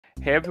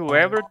Have you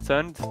ever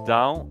turned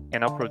down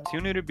an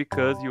opportunity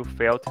because you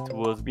felt it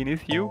was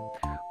beneath you?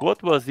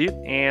 What was it,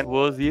 and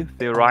was it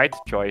the right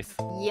choice?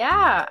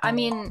 Yeah, I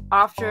mean,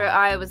 after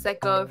I was let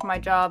go from my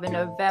job in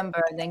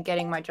November and then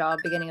getting my job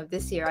beginning of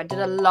this year, I did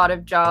a lot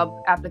of job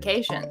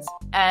applications.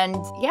 And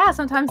yeah,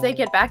 sometimes they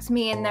get back to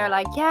me and they're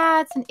like,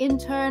 yeah, it's an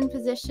intern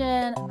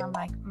position. And I'm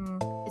like,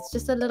 it's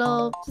just a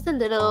little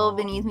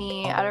beneath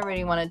me. I don't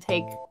really want to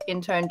take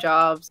intern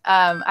jobs.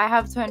 I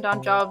have turned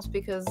down jobs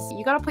because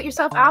you got to put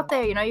yourself out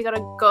there, you know, you got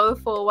to go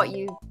for what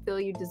you feel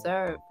you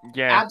deserve.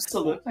 Yeah.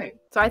 Absolutely.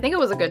 So I think it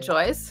was a good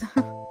choice.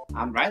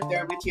 I'm right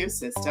there with you,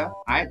 sister.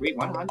 I agree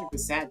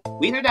 100%.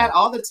 We do that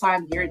all the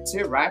time here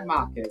too, right,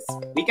 Marcus?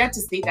 We get to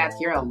see that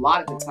here a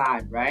lot of the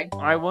time, right?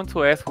 I want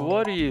to ask,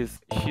 what is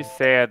she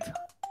said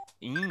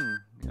in?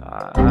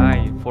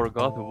 I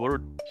forgot the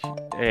word.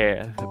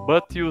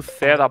 But you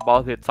said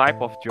about the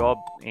type of job,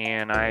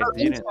 and I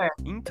didn't.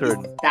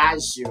 Intern.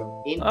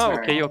 Estágio. Intern.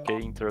 Oh, okay,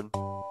 intern.